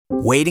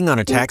Waiting on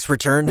a tax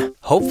return?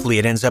 Hopefully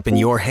it ends up in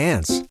your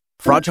hands.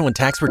 Fraudulent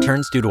tax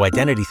returns due to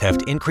identity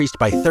theft increased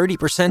by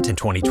 30% in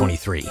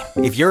 2023.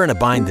 If you're in a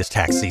bind this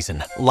tax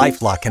season,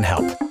 LifeLock can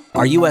help.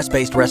 Our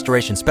U.S.-based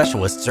restoration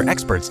specialists are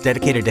experts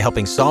dedicated to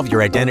helping solve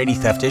your identity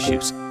theft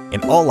issues.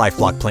 And all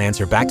LifeLock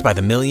plans are backed by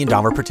the $1 Million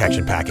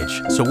Protection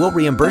Package. So we'll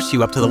reimburse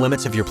you up to the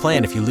limits of your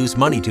plan if you lose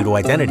money due to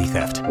identity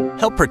theft.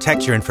 Help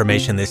protect your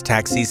information this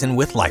tax season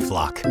with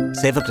LifeLock.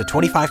 Save up to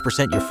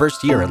 25% your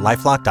first year at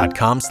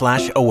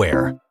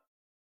LifeLock.com/aware.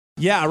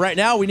 Yeah, right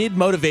now we need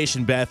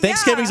motivation, Beth.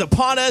 Thanksgiving's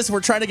upon us.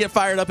 We're trying to get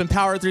fired up and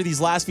powered through these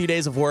last few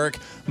days of work.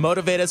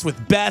 Motivate us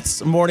with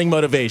Beth's morning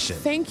motivation.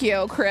 Thank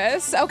you,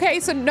 Chris. Okay,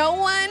 so no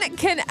one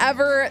can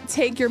ever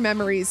take your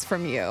memories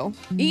from you.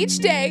 Each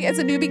day is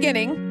a new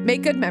beginning.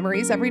 Make good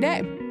memories every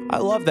day. I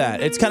love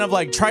that. It's kind of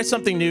like try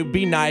something new,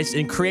 be nice,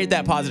 and create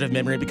that positive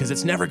memory because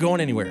it's never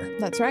going anywhere.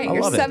 That's right.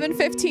 Your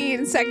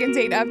 7:15 second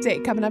date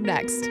update coming up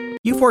next.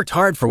 You've worked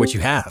hard for what you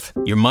have.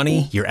 Your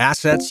money, your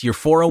assets, your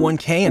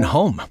 401k, and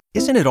home.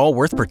 Isn't it all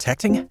worth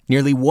protecting?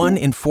 Nearly 1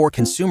 in 4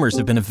 consumers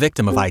have been a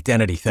victim of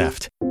identity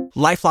theft.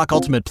 LifeLock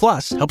Ultimate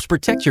Plus helps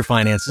protect your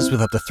finances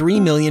with up to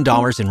 $3 million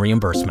in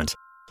reimbursement.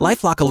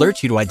 LifeLock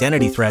alerts you to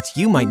identity threats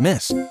you might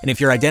miss. And if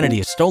your identity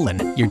is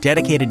stolen, your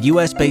dedicated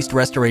U.S.-based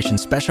restoration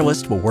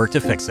specialist will work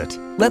to fix it.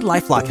 Let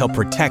LifeLock help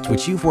protect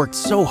what you've worked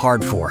so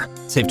hard for.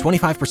 Save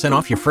 25%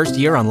 off your first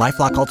year on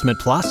LifeLock Ultimate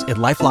Plus at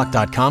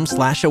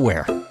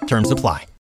LifeLock.com/aware. Terms apply.